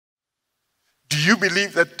Do you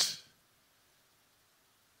believe that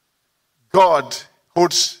God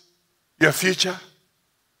holds your future?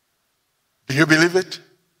 Do you believe it?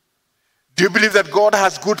 Do you believe that God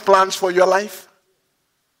has good plans for your life?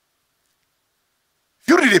 If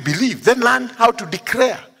you really believe, then learn how to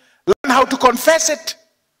declare. Learn how to confess it.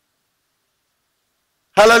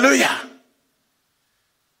 Hallelujah.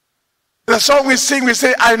 The song we sing, we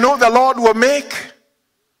say, I know the Lord will make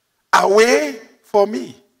a way for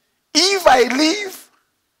me. If I live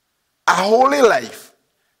a holy life,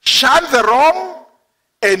 shun the wrong,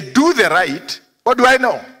 and do the right, what do I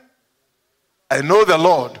know? I know the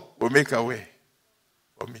Lord will make a way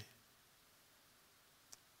for me.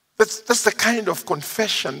 That's the kind of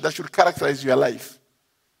confession that should characterize your life.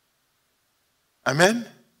 Amen?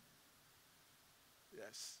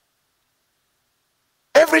 Yes.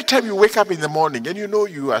 Every time you wake up in the morning and you know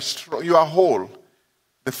you are strong, you are whole,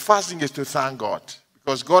 the first thing is to thank God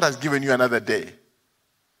because God has given you another day.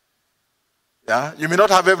 Yeah? You may not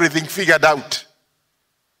have everything figured out,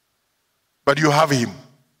 but you have Him.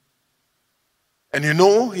 And you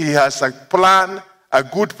know He has a plan, a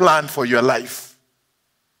good plan for your life.